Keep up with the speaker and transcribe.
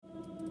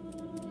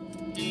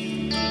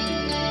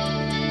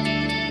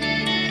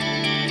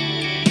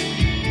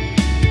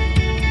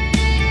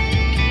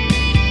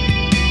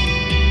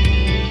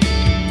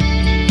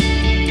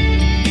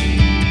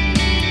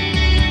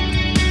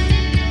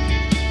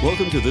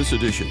to this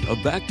edition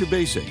of Back to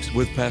Basics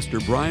with Pastor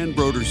Brian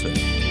Brodersen.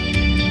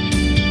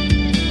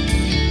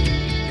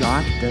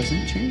 God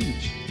doesn't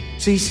change.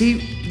 So you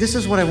see, this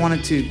is what I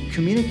wanted to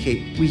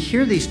communicate. We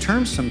hear these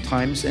terms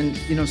sometimes, and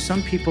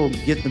some people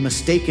get the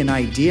mistaken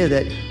idea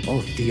that,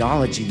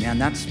 theology, man,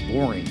 that's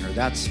boring, or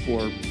that's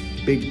for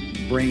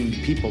big brain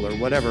people, or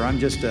whatever. I'm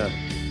just an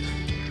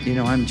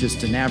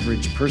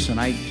average person.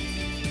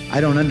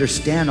 I don't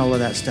understand all of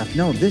that stuff.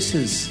 No, this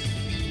is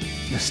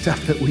the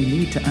stuff that we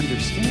need to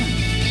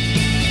understand.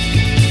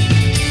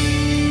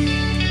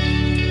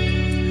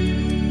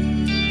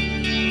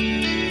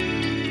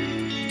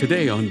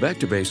 Today on Back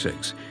to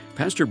Basics,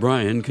 Pastor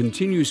Brian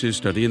continues his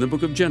study in the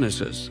book of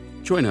Genesis.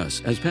 Join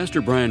us as Pastor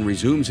Brian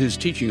resumes his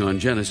teaching on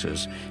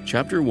Genesis,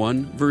 chapter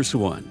 1, verse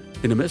 1,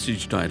 in a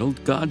message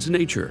titled, God's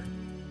Nature.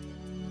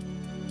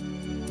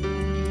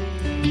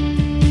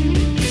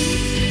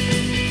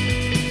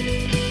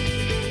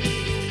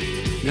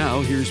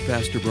 Now, here's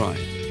Pastor Brian.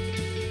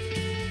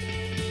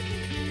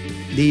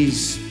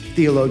 These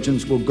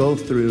theologians will go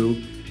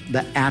through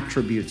the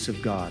attributes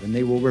of God, and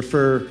they will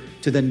refer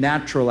to the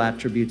natural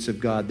attributes of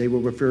God. They will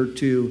refer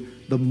to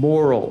the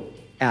moral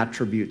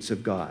attributes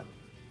of God.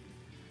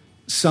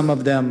 Some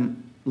of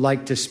them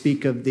like to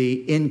speak of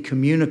the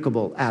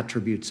incommunicable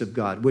attributes of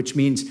God, which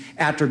means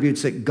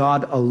attributes that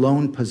God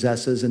alone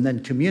possesses, and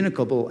then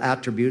communicable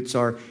attributes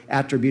are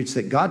attributes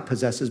that God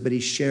possesses, but he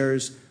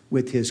shares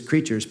with his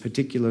creatures,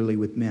 particularly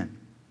with men.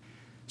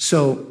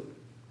 So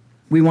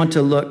we want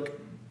to look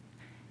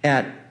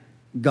at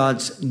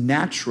God's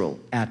natural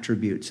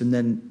attributes. And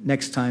then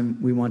next time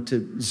we want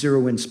to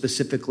zero in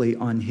specifically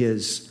on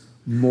his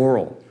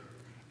moral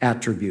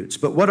attributes.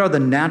 But what are the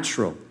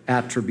natural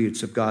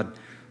attributes of God?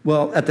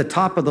 Well, at the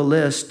top of the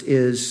list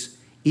is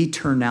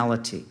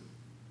eternality.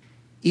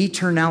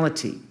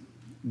 Eternality.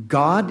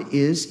 God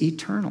is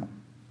eternal.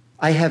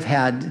 I have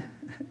had,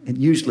 and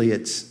usually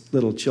it's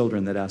little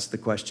children that ask the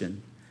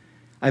question,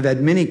 I've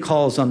had many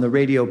calls on the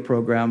radio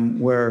program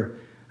where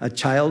a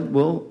child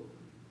will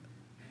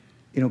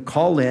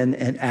call in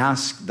and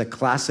ask the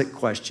classic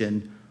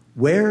question,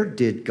 where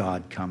did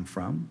God come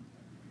from?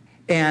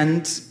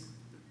 And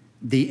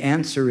the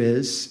answer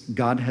is,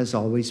 God has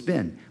always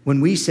been.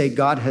 When we say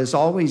God has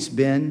always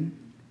been,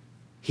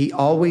 he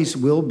always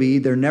will be.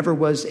 There never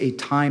was a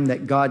time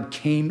that God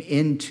came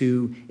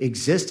into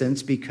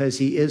existence, because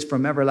he is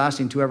from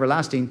everlasting to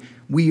everlasting.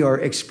 We are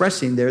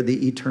expressing there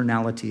the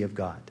eternality of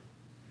God.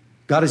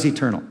 God is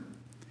eternal.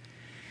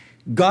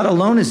 God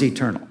alone is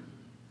eternal.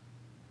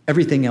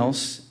 Everything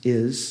else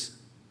is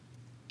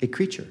a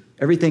creature.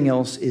 Everything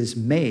else is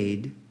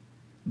made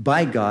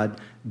by God.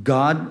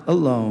 God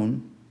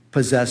alone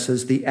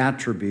possesses the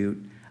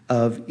attribute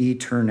of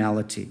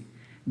eternality.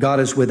 God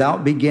is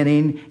without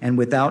beginning and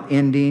without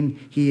ending.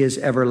 He is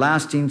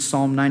everlasting.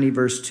 Psalm 90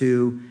 verse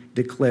 2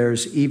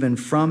 declares, even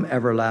from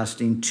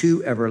everlasting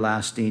to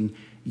everlasting,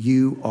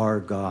 you are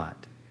God.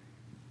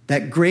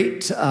 That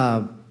great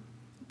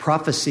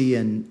prophecy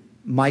in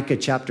Micah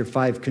chapter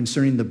 5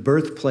 concerning the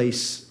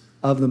birthplace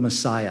of the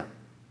Messiah.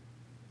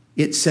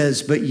 It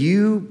says, but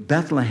you,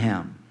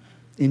 Bethlehem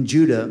in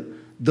Judah,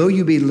 though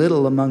you be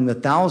little among the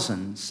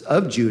thousands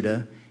of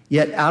Judah,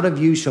 yet out of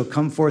you shall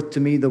come forth to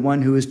me the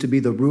one who is to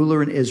be the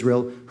ruler in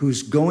Israel,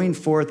 whose going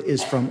forth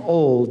is from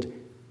old,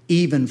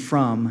 even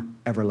from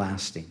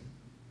everlasting.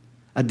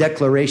 A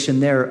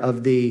declaration there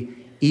of the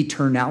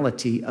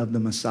eternality of the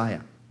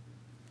Messiah.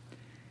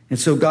 And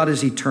so God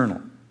is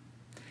eternal.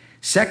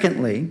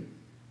 Secondly,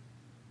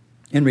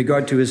 in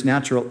regard to his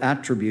natural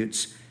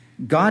attributes,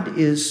 God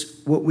is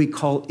what we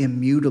call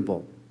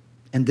immutable.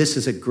 And this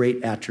is a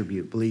great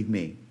attribute, believe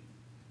me.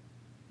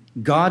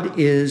 God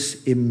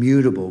is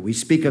immutable. We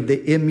speak of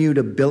the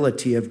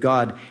immutability of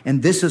God,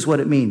 and this is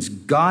what it means.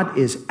 God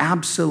is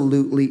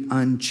absolutely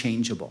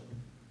unchangeable.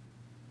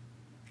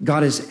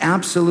 God is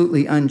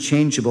absolutely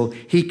unchangeable.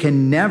 He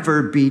can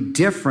never be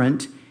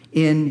different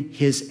in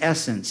his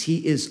essence.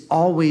 He is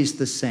always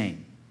the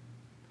same.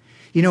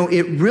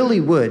 It really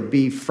would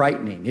be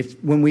frightening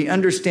when we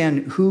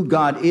understand who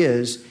God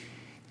is.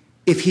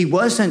 If he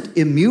wasn't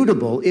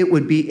immutable, it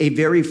would be a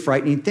very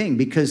frightening thing,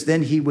 because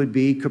then he would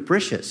be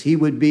capricious. He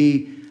would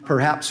be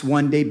perhaps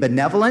one day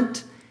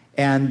benevolent,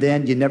 and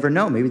then you never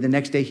know. Maybe the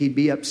next day he'd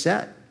be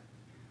upset.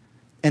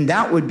 And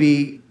that would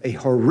be a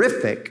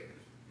horrific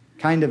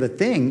kind of a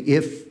thing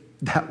if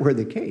that were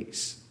the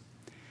case.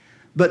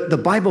 But the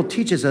Bible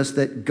teaches us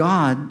that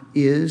God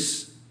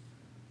is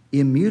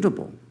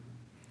immutable.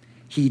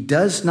 He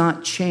does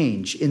not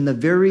change. In the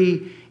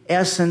very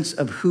essence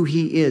of who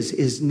he is,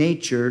 his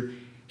nature,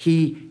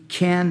 he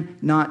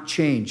cannot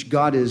change.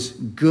 God is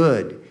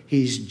good.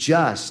 He's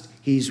just.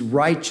 He's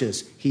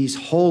righteous. He's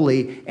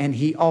holy. And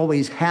he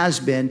always has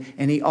been.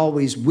 And he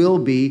always will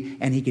be.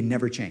 And he can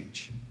never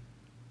change.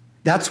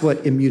 That's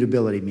what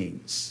immutability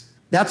means.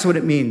 That's what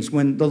it means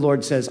when the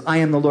Lord says, I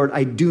am the Lord.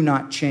 I do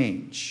not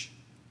change.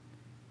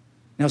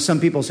 Now, some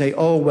people say,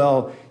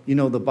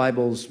 the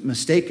Bible's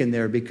mistaken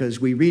there, because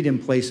we read in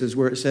places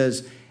where it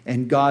says,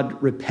 and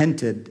God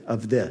repented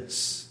of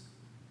this.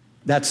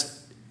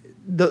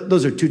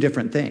 Those are two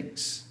different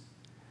things.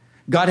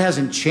 God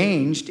hasn't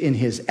changed in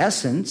his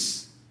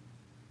essence.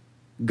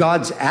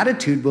 God's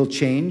attitude will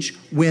change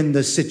when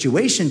the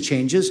situation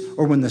changes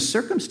or when the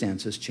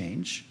circumstances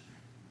change.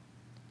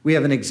 We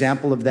have an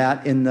example of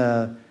that in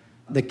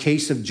the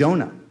case of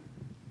Jonah.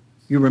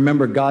 You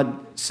remember God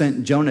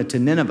sent Jonah to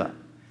Nineveh,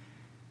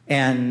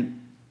 and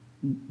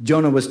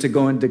Jonah was to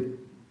go and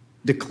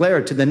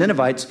declare to the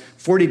Ninevites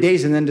 40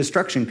 days and then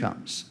destruction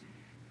comes.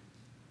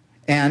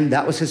 And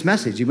that was his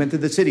message. He went to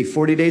the city,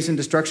 40 days and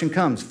destruction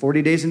comes.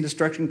 40 days and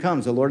destruction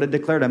comes. The Lord had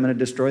declared, I'm going to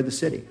destroy the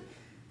city.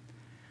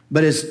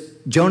 But as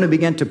Jonah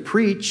began to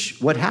preach,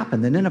 what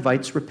happened? The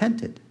Ninevites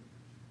repented.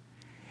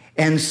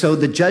 And so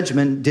the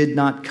judgment did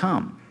not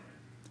come.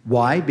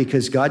 Why?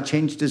 Because God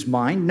changed his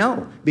mind?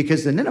 No,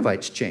 because the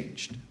Ninevites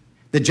changed.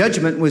 The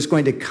judgment was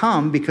going to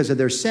come because of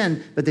their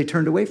sin, but they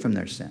turned away from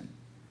their sin.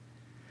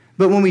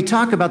 But when we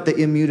talk about the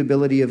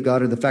immutability of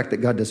God or the fact that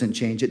God doesn't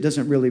change, it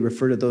doesn't really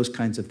refer to those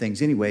kinds of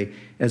things anyway.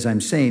 As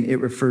I'm saying, it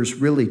refers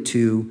really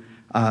to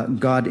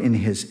God in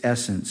his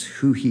essence,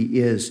 who he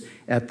is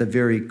at the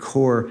very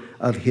core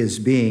of his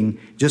being.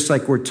 Just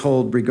like we're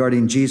told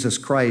regarding Jesus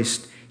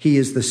Christ, he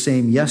is the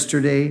same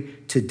yesterday,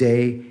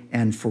 today,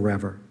 and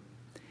forever.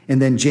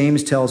 And then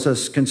James tells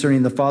us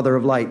concerning the Father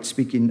of light,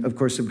 speaking, of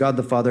course, of God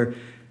the Father,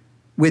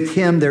 with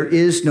him there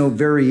is no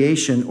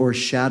variation or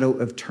shadow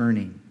of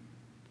turning.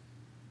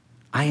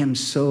 I am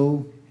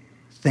so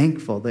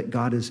thankful that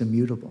God is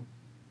immutable.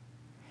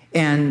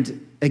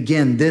 And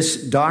again, this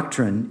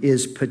doctrine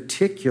is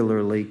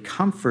particularly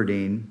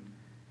comforting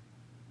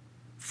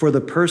for the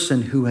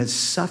person who has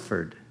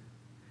suffered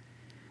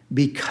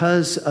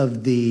because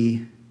of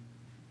the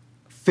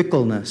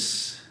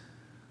fickleness,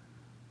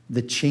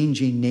 the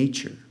changing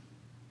nature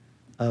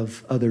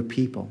of other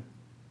people.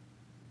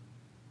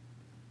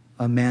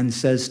 A man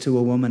says to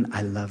a woman,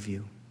 I love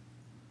you.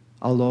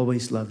 I'll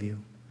always love you.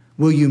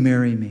 Will you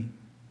marry me?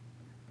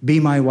 Be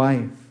my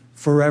wife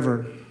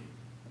forever.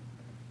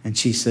 And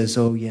she says,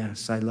 oh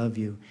yes, I love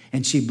you.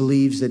 And she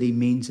believes that he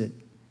means it.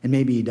 And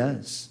maybe he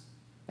does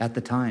at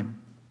the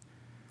time.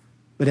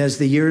 But as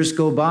the years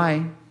go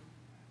by,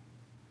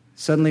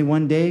 suddenly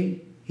one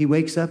day he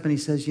wakes up and he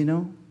says, you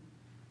know,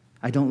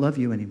 I don't love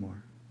you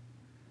anymore.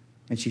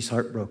 And she's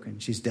heartbroken.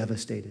 She's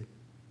devastated.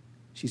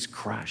 She's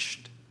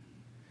crushed.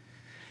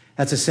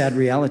 That's a sad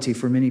reality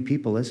for many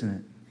people, isn't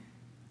it?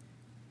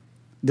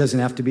 It doesn't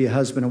have to be a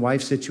husband and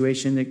wife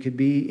situation. It could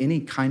be any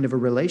kind of a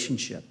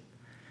relationship.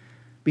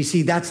 But you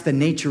see, that's the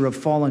nature of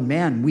fallen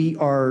man. We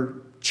are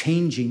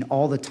changing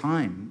all the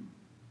time.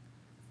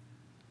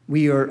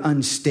 We are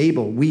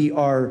unstable. We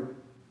are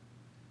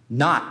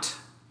not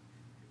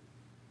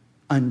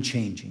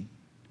unchanging.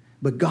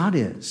 But God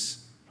is.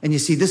 And you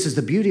see, this is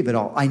the beauty of it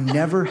all. I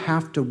never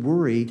have to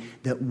worry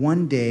that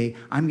one day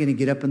I'm going to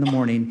get up in the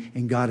morning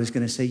and God is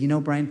going to say, you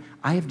know, Brian,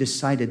 I have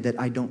decided that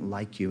I don't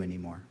like you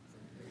anymore.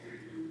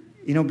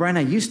 You know, Brian,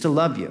 I used to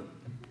love you.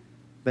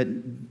 But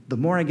the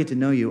more I get to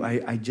know you,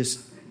 I just,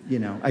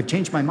 I've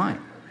changed my mind.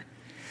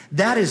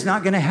 That is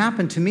not going to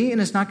happen to me,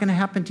 and it's not going to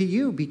happen to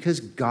you because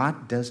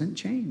God doesn't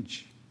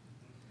change.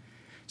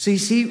 So you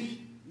see,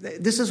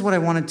 this is what I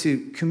wanted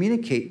to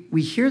communicate.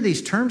 We hear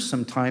these terms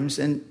sometimes,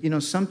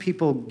 and, some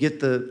people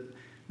get the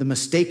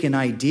mistaken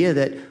idea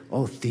that,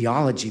 oh,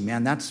 theology,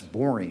 man, that's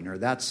boring, or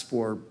that's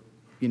for,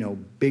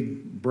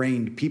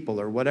 big-brained people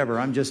or whatever.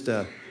 I'm just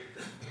an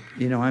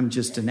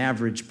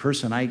average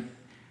person.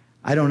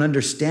 I don't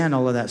understand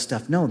all of that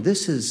stuff. No,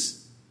 this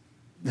is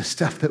the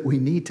stuff that we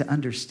need to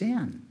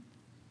understand.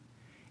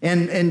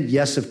 And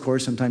yes, of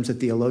course, sometimes the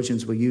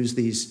theologians will use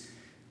these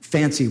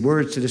fancy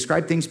words to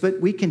describe things, but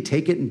we can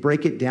take it and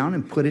break it down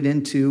and put it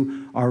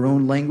into our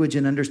own language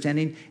and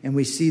understanding, and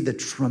we see the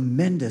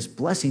tremendous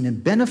blessing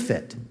and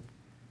benefit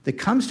that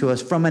comes to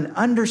us from an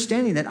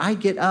understanding that I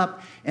get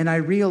up and I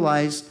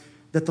realize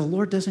that the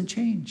Lord doesn't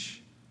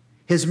change.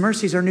 His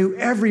mercies are new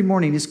every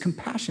morning. His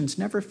compassions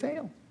never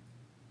fail.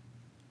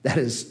 That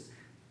is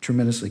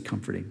tremendously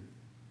comforting.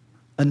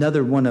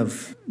 Another one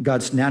of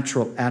God's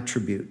natural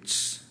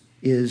attributes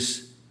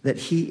is that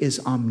he is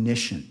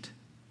omniscient.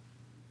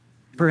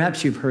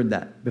 Perhaps you've heard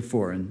that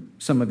before, and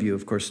some of you,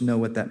 of course, know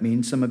what that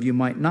means. Some of you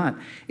might not.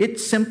 It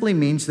simply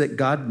means that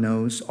God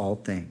knows all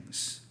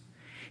things.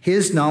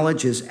 His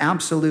knowledge is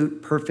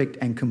absolute, perfect,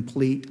 and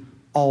complete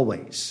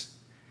always.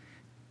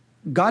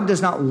 God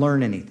does not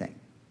learn anything.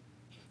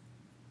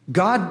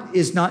 God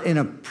is not in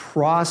a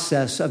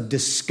process of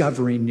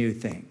discovering new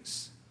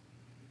things.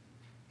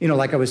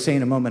 Like I was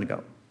saying a moment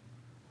ago,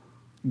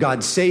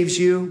 God saves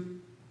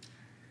you,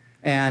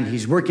 and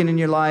he's working in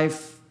your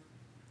life.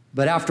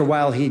 But after a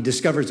while, he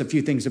discovers a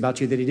few things about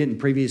you that he didn't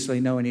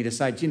previously know, and he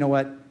decides, you know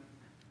what?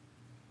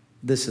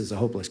 This is a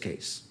hopeless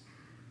case.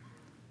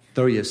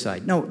 Throw you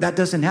aside. No, that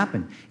doesn't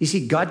happen. You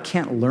see, God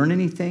can't learn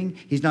anything.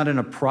 He's not in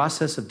a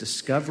process of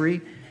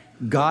discovery.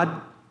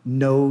 God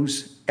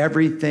knows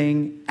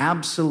everything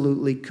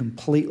absolutely,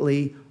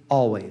 completely,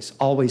 always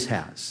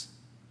has.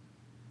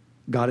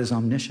 God is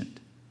omniscient.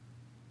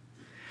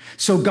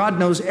 So God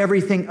knows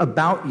everything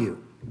about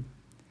you.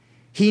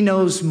 He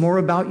knows more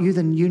about you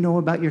than you know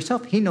about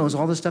yourself. He knows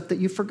all the stuff that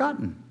you've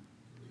forgotten.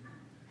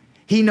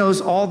 He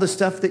knows all the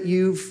stuff that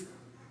you've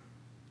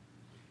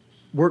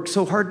worked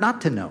so hard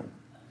not to know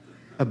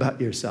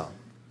about yourself.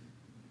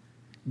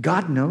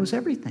 God knows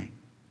everything.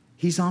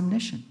 He's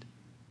omniscient.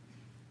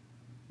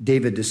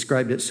 David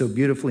described it so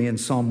beautifully in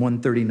Psalm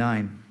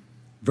 139,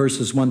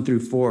 verses 1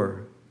 through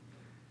 4.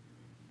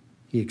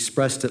 He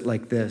expressed it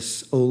like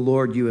this: O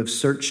Lord, you have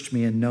searched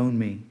me and known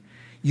me.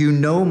 You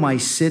know my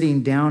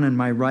sitting down and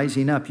my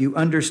rising up. You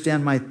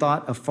understand my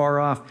thought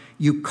afar off.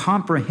 You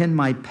comprehend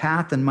my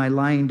path and my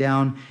lying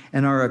down,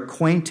 and are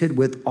acquainted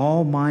with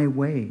all my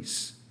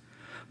ways.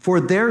 For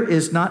there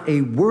is not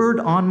a word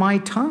on my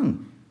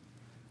tongue,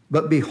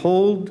 but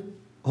behold,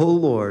 O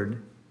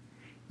Lord,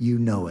 you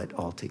know it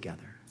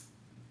altogether.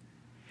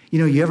 You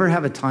know, you ever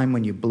have a time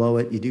when you blow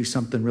it, you do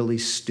something really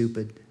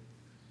stupid,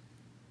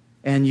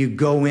 and you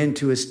go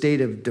into a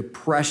state of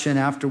depression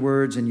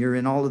afterwards, and you're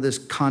in all of this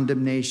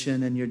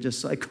condemnation, and you're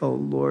just like, oh,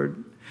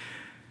 Lord,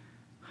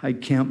 I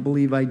can't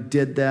believe I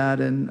did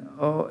that.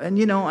 And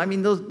you know, I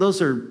mean,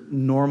 those are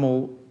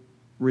normal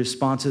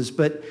responses.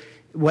 But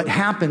what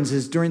happens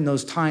is during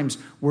those times,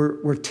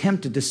 we're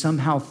tempted to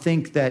somehow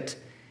think that,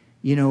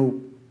 you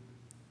know,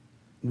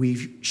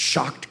 we've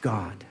shocked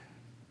God.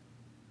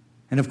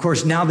 And of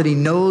course, now that he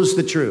knows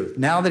the truth,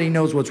 now that he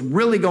knows what's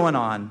really going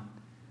on,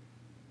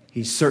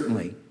 he's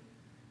certainly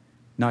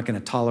not going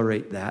to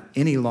tolerate that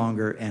any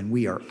longer, and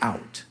we are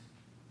out.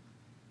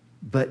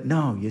 But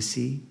no, you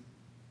see,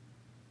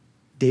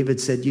 David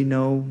said, you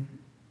know,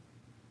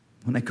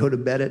 when I go to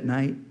bed at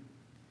night,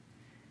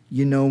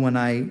 you know, when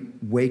I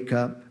wake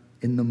up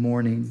in the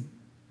morning,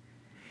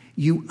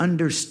 you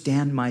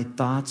understand my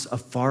thoughts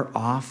afar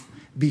off.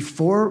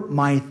 Before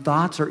my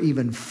thoughts are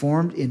even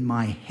formed in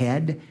my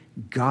head,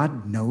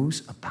 God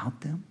knows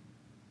about them.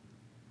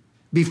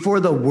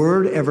 Before the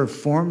word ever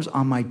forms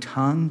on my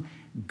tongue,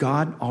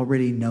 God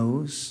already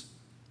knows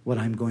what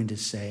I'm going to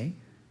say.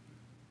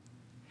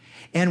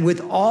 And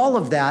with all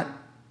of that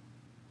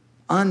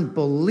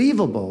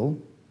unbelievable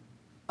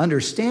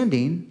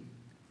understanding,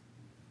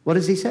 what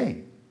does he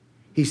say?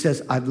 He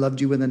says, I've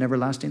loved you with an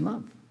everlasting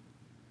love.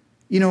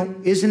 You know,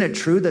 isn't it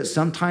true that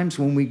sometimes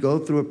when we go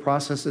through a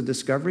process of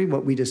discovery,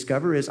 what we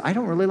discover is, I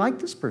don't really like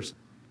this person.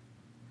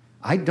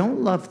 I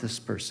don't love this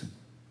person.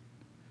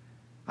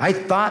 I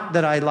thought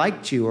that I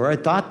liked you, or I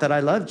thought that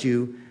I loved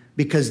you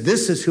because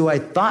this is who I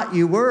thought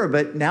you were.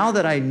 But now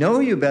that I know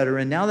you better,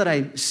 and now that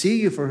I see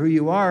you for who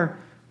you are,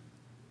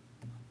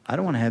 I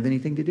don't want to have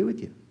anything to do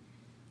with you.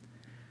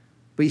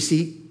 But you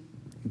see,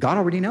 God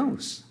already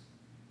knows.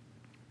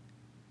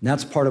 And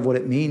that's part of what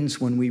it means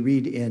when we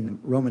read in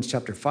Romans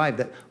chapter 5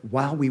 that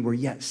while we were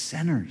yet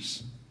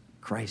sinners,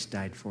 Christ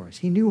died for us.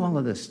 He knew all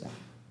of this stuff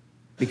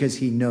because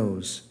he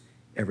knows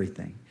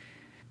everything.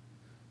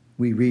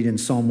 We read in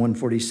Psalm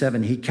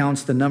 147, he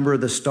counts the number of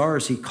the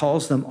stars. He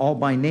calls them all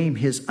by name.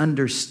 His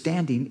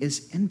understanding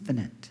is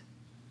infinite.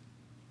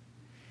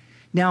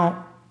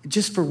 Now,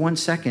 just for 1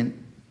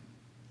 second,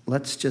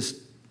 let's just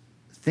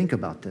think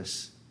about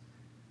this.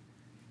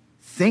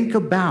 Think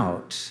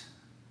about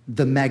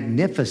the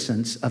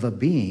magnificence of a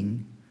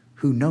being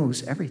who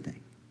knows everything.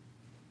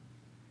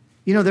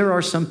 You know, there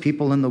are some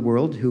people in the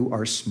world who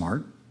are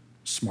smart,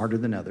 smarter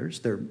than others.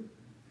 They're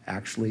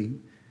actually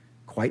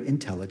quite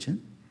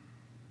intelligent.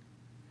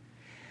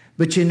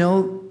 But you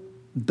know,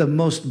 the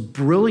most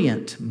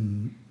brilliant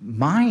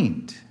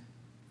mind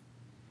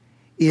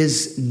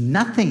is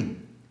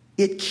nothing.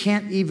 It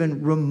can't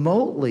even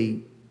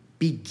remotely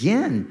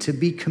begin to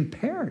be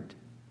compared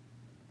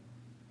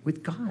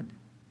with God.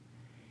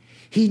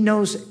 He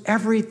knows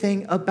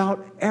everything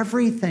about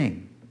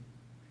everything.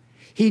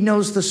 He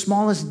knows the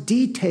smallest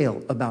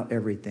detail about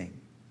everything.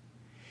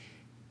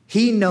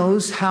 He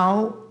knows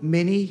how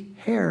many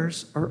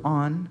hairs are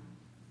on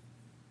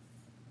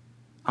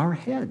our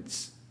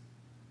heads.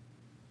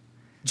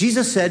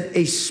 Jesus said,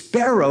 a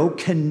sparrow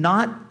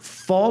cannot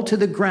fall to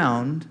the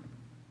ground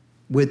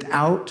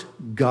without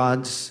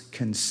God's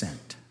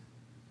consent.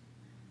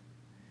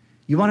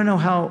 You want to know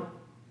how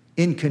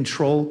in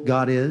control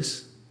God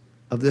is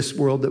of this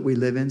world that we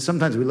live in?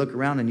 Sometimes we look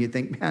around and you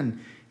think, man,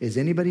 is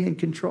anybody in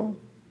control?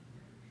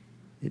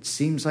 It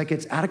seems like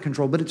it's out of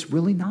control, but it's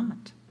really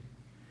not.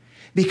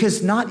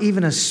 Because not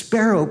even a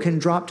sparrow can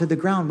drop to the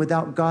ground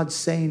without God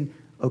saying,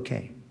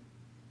 okay.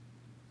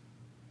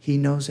 He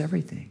knows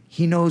everything.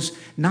 He knows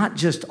not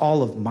just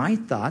all of my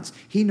thoughts.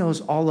 He knows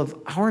all of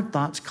our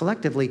thoughts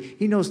collectively.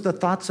 He knows the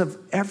thoughts of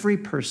every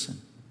person.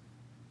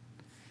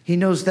 He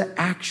knows the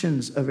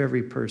actions of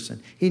every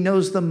person. He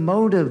knows the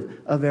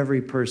motive of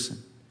every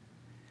person.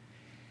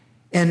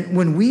 And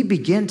when we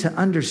begin to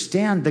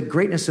understand the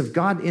greatness of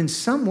God, in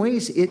some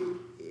ways,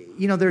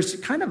 there's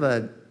kind of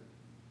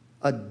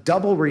a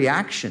double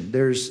reaction.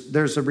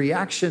 There's a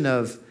reaction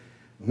of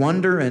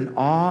wonder and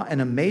awe and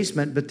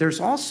amazement, but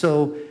there's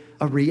also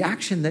a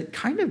reaction that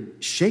kind of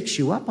shakes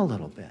you up a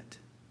little bit.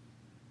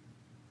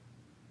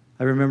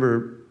 I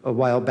remember a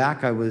while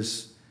back, I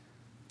was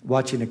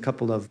watching a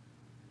couple of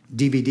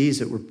DVDs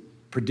that were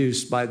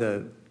produced by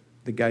the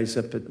guys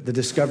up at the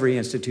Discovery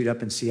Institute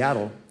up in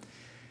Seattle.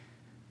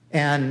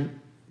 And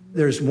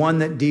there's one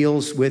that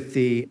deals with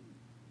the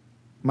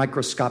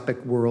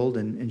microscopic world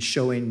and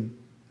showing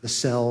the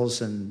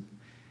cells and,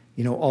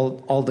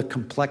 all the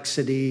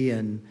complexity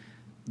and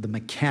the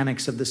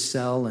mechanics of the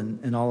cell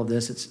and all of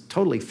this. It's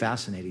totally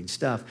fascinating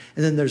stuff.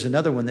 And then there's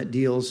another one that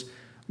deals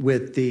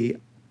with the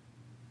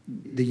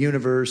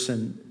universe,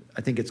 and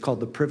I think it's called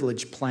The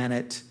Privileged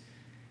Planet.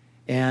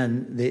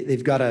 And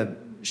they've got a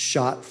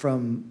shot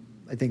from,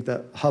 I think,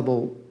 the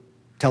Hubble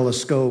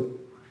telescope,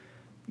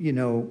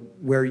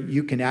 where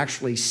you can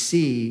actually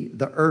see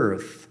the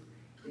Earth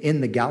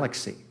in the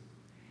galaxy.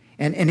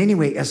 And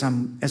anyway, as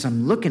I'm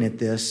looking at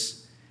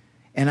this,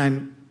 and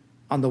I'm,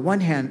 on the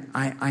one hand,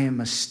 I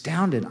am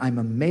astounded, I'm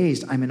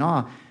amazed, I'm in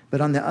awe. But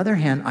on the other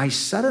hand, I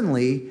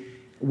suddenly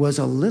was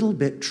a little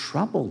bit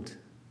troubled,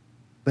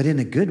 but in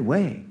a good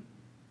way.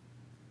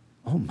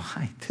 Oh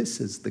my, this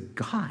is the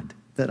God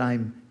that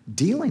I'm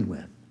dealing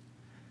with.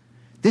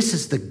 This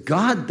is the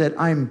God that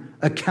I'm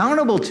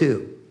accountable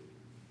to.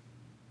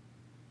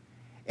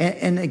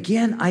 And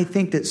again, I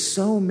think that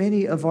so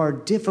many of our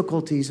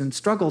difficulties and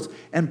struggles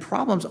and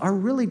problems are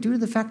really due to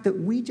the fact that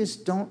we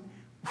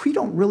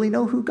don't really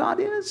know who God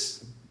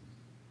is.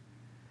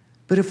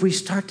 But if we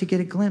start to get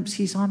a glimpse,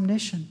 he's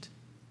omniscient.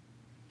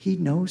 He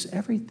knows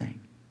everything.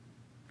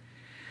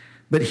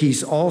 But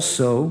he's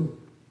also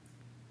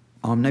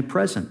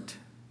omnipresent.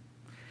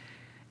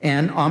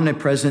 And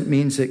omnipresent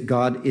means that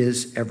God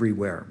is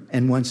everywhere.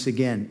 And once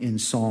again, in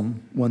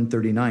Psalm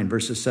 139,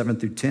 verses 7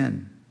 through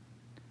 10,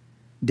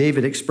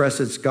 David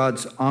expresses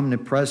God's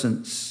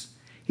omnipresence.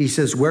 He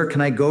says, "Where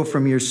can I go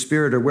from your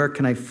spirit, or where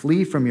can I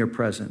flee from your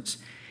presence?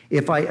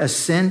 If I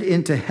ascend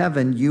into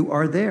heaven, you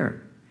are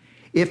there.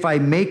 If I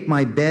make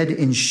my bed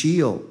in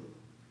Sheol,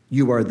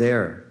 you are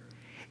there.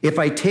 If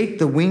I take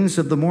the wings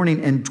of the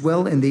morning and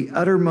dwell in the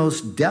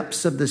uttermost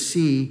depths of the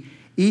sea,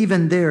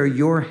 even there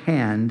your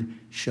hand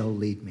shall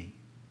lead me."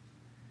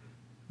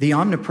 The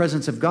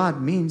omnipresence of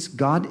God means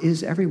God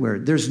is everywhere.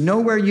 There's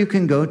nowhere you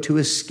can go to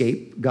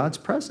escape God's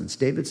presence.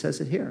 David says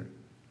it here.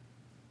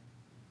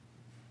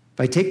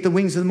 If I take the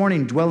wings of the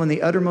morning, dwell in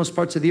the uttermost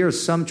parts of the earth,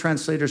 some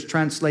translators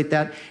translate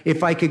that,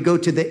 if I could go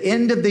to the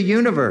end of the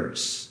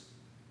universe,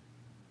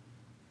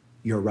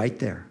 you're right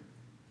there.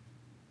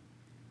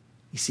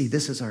 You see,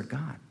 this is our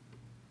God.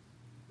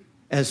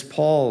 As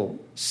Paul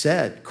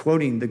said,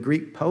 quoting the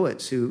Greek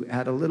poets who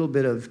had a little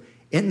bit of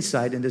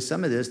insight into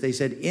some of this, they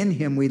said, in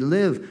him we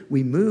live,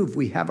 we move,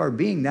 we have our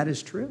being. That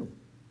is true.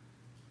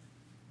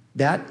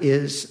 That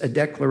is a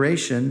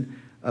declaration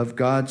of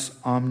God's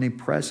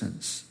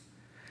omnipresence.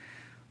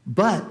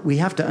 But we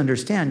have to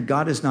understand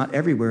God is not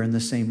everywhere in the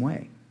same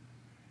way.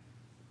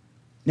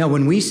 Now,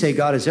 when we say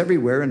God is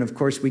everywhere, and of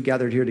course we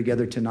gathered here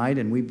together tonight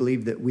and we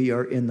believe that we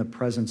are in the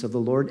presence of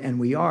the Lord, and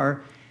we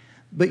are,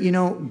 but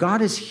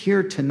God is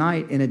here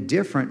tonight in a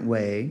different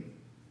way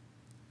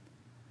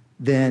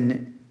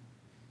than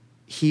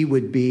he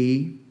would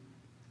be,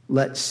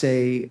 let's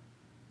say,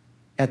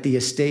 at the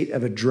estate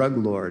of a drug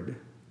lord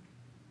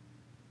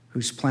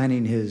who's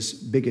planning his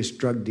biggest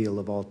drug deal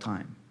of all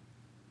time.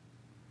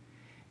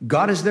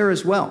 God is there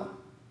as well,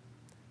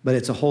 but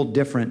it's a whole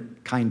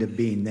different kind of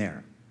being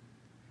there.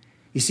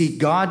 You see,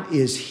 God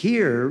is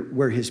here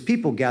where his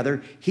people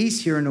gather.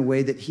 He's here in a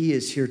way that he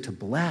is here to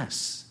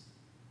bless.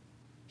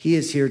 He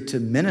is here to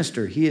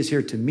minister. He is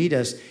here to meet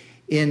us.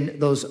 In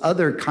those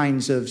other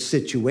kinds of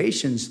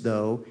situations,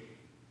 though,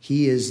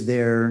 he is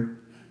there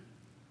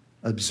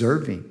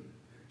observing.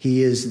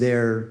 He is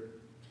there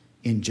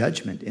in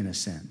judgment, in a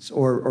sense,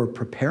 or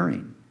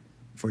preparing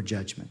for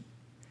judgment.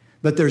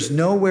 But there's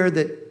nowhere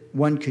that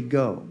one could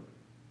go.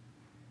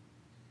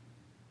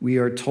 We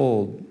are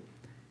told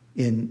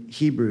in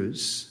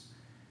Hebrews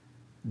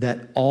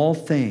that all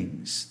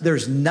things,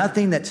 there's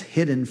nothing that's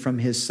hidden from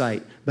his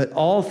sight, but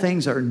all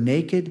things are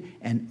naked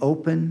and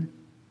open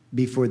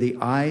before the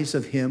eyes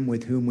of him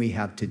with whom we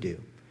have to do.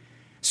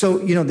 So,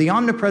 the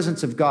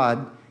omnipresence of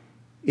God,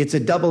 it's a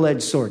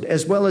double-edged sword,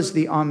 as well as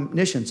the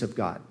omniscience of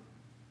God.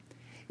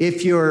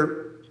 If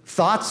your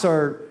thoughts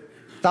are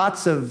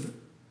thoughts of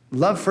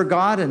love for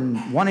God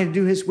and wanting to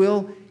do his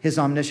will, his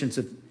omniscience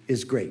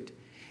is great.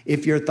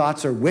 If your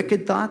thoughts are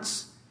wicked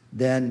thoughts,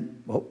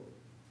 then,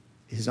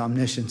 his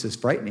omniscience is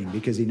frightening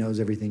because he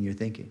knows everything you're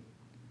thinking.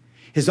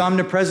 His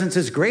omnipresence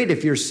is great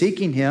if you're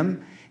seeking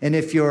him. And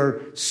if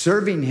you're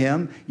serving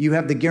him, you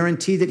have the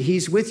guarantee that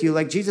he's with you.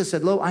 Like Jesus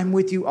said, "Lo, I'm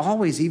with you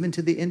always, even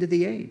to the end of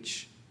the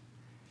age."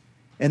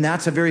 And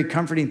that's a very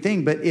comforting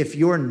thing. But if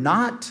you're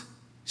not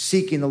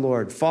seeking the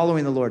Lord,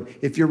 following the Lord,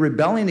 if you're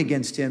rebelling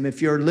against him,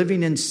 if you're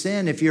living in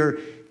sin, if you're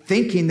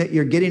thinking that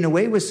you're getting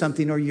away with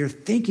something, or you're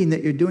thinking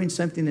that you're doing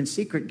something in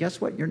secret, guess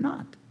what? You're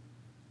not.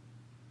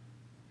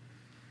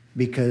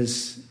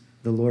 Because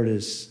the Lord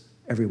is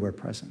everywhere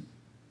present.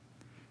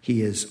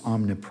 He is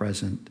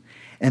omnipresent.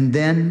 And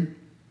then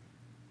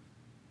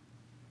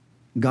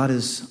God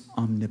is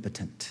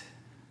omnipotent.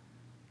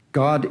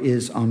 God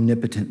is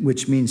omnipotent,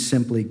 which means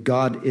simply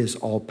God is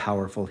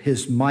all-powerful.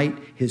 His might,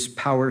 his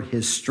power,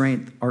 his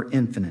strength are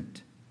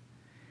infinite.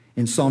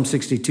 In Psalm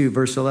 62,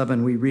 verse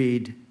 11, we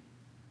read,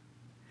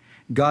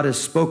 "God has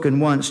spoken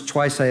once,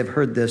 twice I have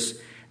heard this,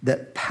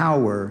 that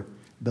power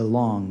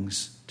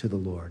belongs to the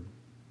Lord.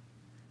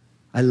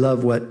 I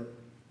love what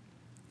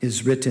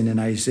is written in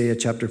Isaiah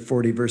chapter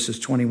 40, verses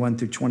 21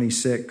 through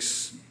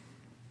 26.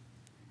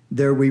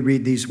 There we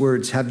read these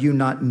words, "Have you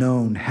not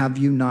known? Have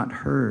you not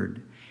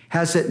heard?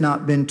 Has it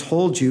not been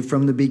told you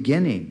from the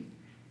beginning?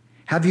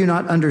 Have you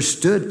not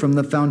understood from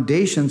the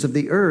foundations of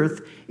the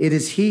earth? It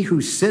is he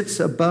who sits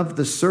above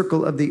the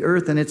circle of the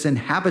earth, and its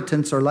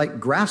inhabitants are like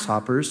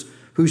grasshoppers,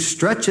 who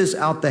stretches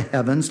out the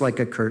heavens like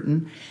a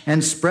curtain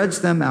and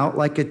spreads them out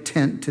like a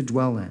tent to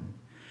dwell in.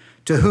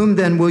 To whom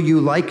then will you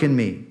liken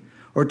me?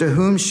 Or to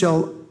whom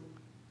shall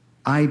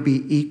I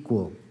be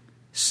equal?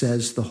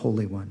 Says the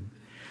Holy One.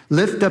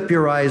 Lift up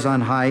your eyes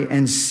on high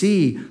and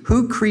see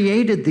who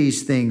created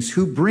these things,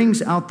 who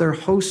brings out their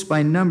hosts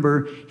by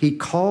number. He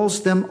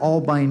calls them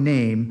all by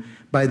name.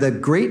 By the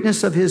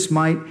greatness of his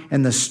might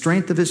and the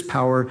strength of his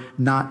power,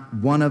 not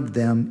one of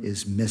them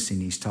is missing."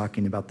 He's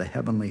talking about the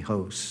heavenly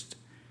host,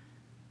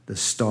 the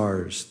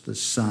stars, the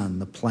sun,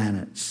 the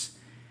planets.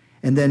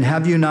 And then,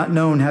 "Have you not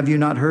known, have you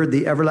not heard?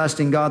 The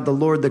everlasting God, the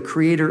Lord, the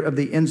creator of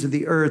the ends of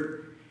the earth,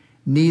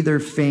 neither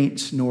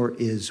faints nor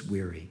is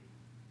weary."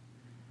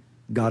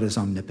 God is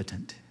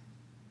omnipotent.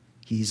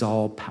 He's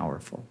all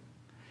powerful.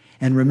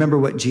 And remember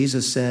what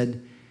Jesus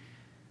said?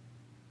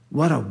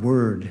 What a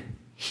word.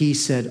 He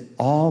said,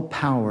 "All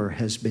power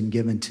has been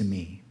given to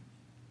me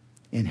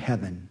in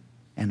heaven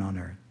and on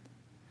earth."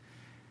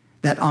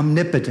 That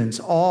omnipotence,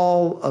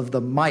 all of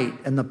the might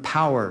and the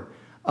power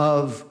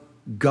of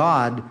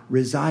God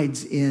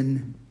resides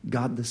in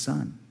God the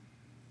Son.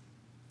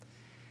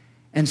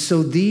 And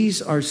so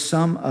these are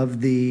some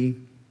of the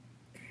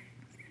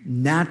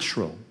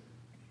natural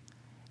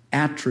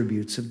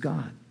attributes of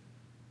God.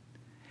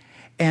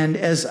 And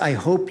as I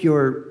hope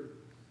you're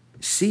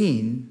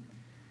seeing,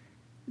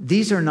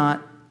 these are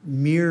not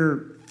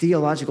mere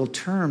theological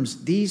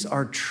terms. These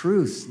are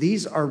truths.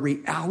 These are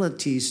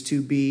realities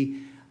to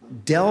be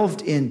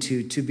delved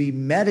into, to be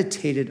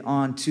meditated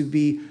on, to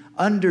be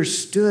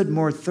understood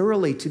more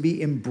thoroughly, to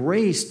be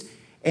embraced,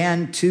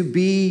 and to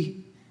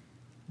be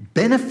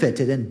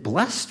benefited and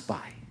blessed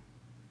by.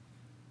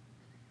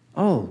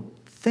 Oh,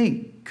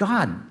 thank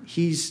God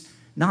he's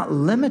not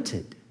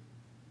limited.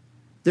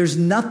 There's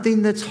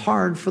nothing that's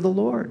hard for the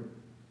Lord.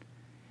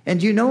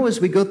 And you know,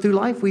 as we go through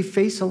life, we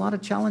face a lot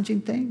of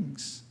challenging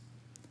things.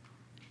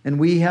 And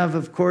we have,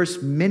 of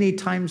course, many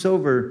times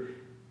over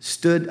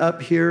stood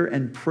up here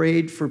and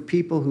prayed for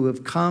people who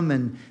have come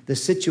and the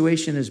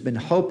situation has been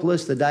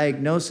hopeless. The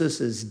diagnosis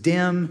is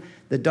dim.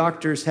 The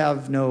doctors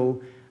have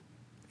no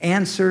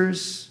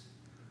answers.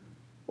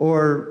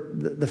 Or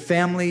the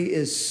family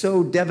is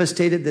so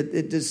devastated that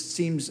it just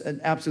seems an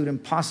absolute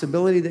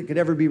impossibility that could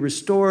ever be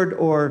restored.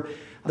 Or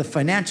the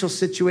financial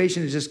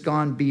situation has just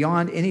gone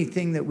beyond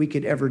anything that we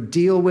could ever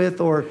deal with.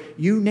 Or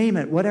you name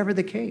it, whatever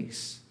the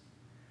case.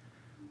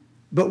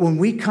 But when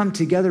we come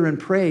together and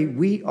pray,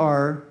 we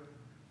are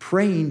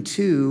praying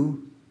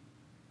to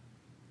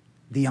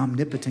the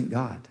omnipotent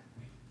God.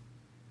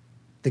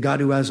 The God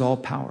who has all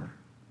power.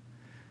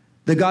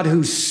 The God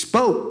who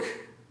spoke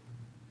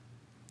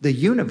the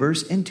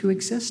universe into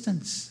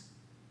existence.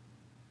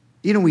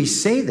 You know, we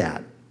say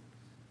that.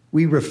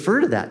 We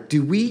refer to that.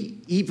 Do we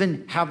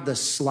even have the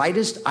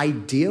slightest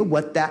idea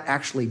what that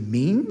actually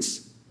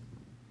means?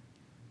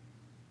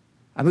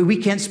 I mean, we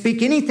can't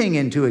speak anything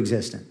into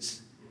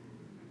existence.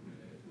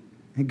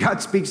 And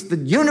God speaks the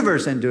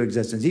universe into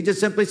existence. He just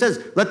simply says,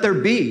 let there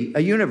be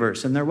a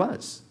universe, and there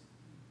was.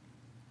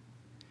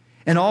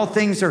 And all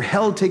things are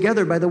held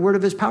together by the word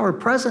of his power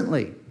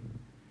presently.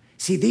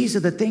 See, these are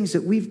the things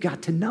that we've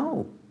got to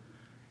know.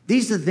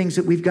 These are the things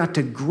that we've got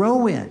to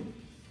grow in.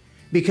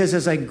 Because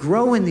as I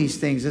grow in these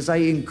things, as I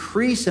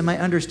increase in my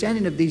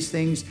understanding of these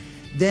things,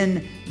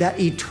 then that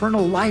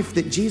eternal life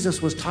that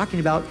Jesus was talking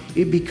about,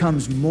 it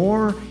becomes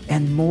more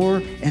and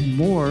more and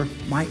more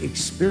my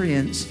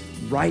experience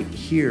right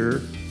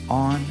here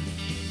on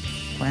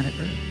planet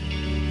Earth.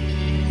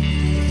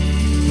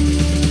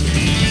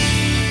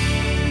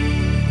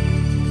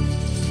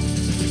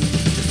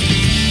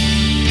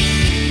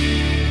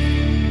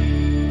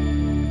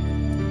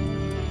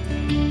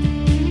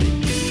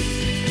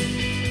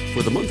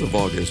 For the month of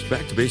August,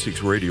 Back to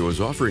Basics Radio is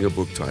offering a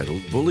book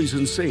titled Bullies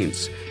and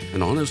Saints,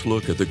 an honest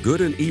look at the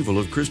good and evil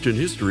of Christian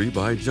history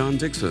by John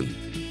Dickson.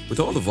 With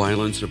all the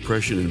violence,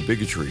 oppression, and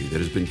bigotry that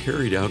has been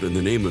carried out in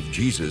the name of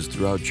Jesus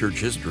throughout church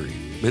history,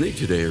 many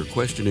today are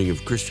questioning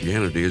if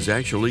Christianity is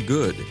actually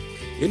good.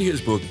 In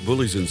his book,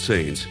 Bullies and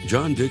Saints,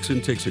 John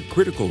Dickson takes a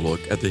critical look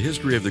at the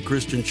history of the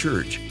Christian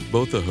church,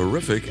 both the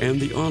horrific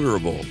and the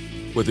honorable.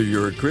 Whether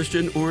you're a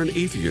Christian or an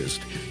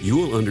atheist, you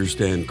will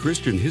understand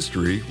Christian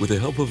history with the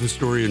help of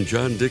historian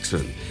John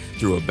Dickson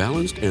through a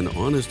balanced and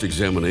honest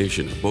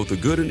examination of both the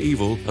good and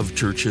evil of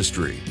church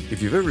history.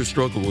 If you've ever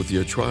struggled with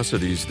the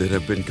atrocities that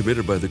have been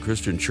committed by the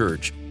Christian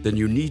church, then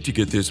you need to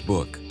get this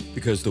book,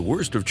 because the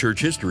worst of church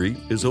history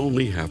is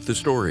only half the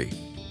story.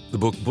 The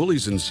book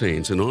Bullies and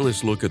Saints, an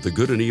honest look at the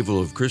good and evil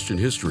of Christian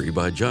history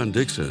by John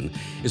Dickson,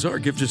 is our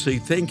gift to say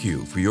thank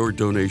you for your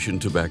donation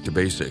to Back to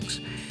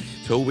Basics.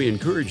 So we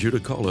encourage you to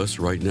call us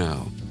right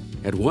now.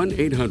 at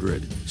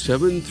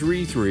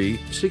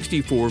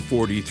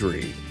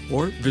 1-800-733-6443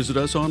 or visit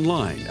us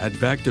online at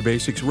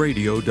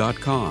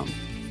backtobasicsradio.com.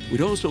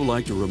 We'd also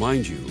like to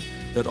remind you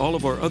that all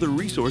of our other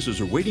resources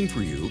are waiting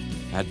for you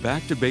at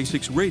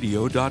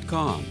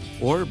backtobasicsradio.com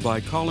or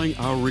by calling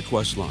our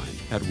request line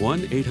at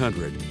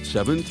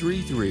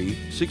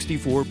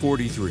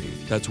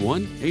 1-800-733-6443. That's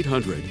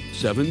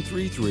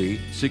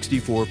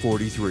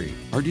 1-800-733-6443.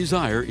 Our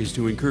desire is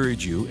to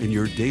encourage you in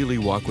your daily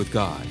walk with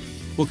God.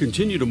 We'll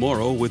continue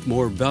tomorrow with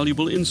more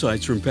valuable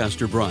insights from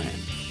Pastor Brian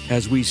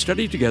as we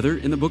study together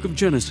in the book of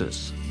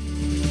Genesis.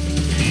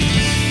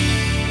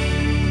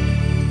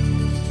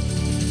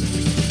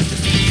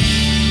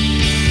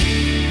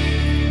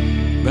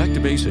 Back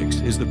to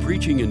Basics is the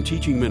preaching and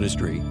teaching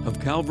ministry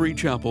of Calvary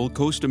Chapel,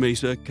 Costa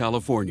Mesa,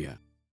 California.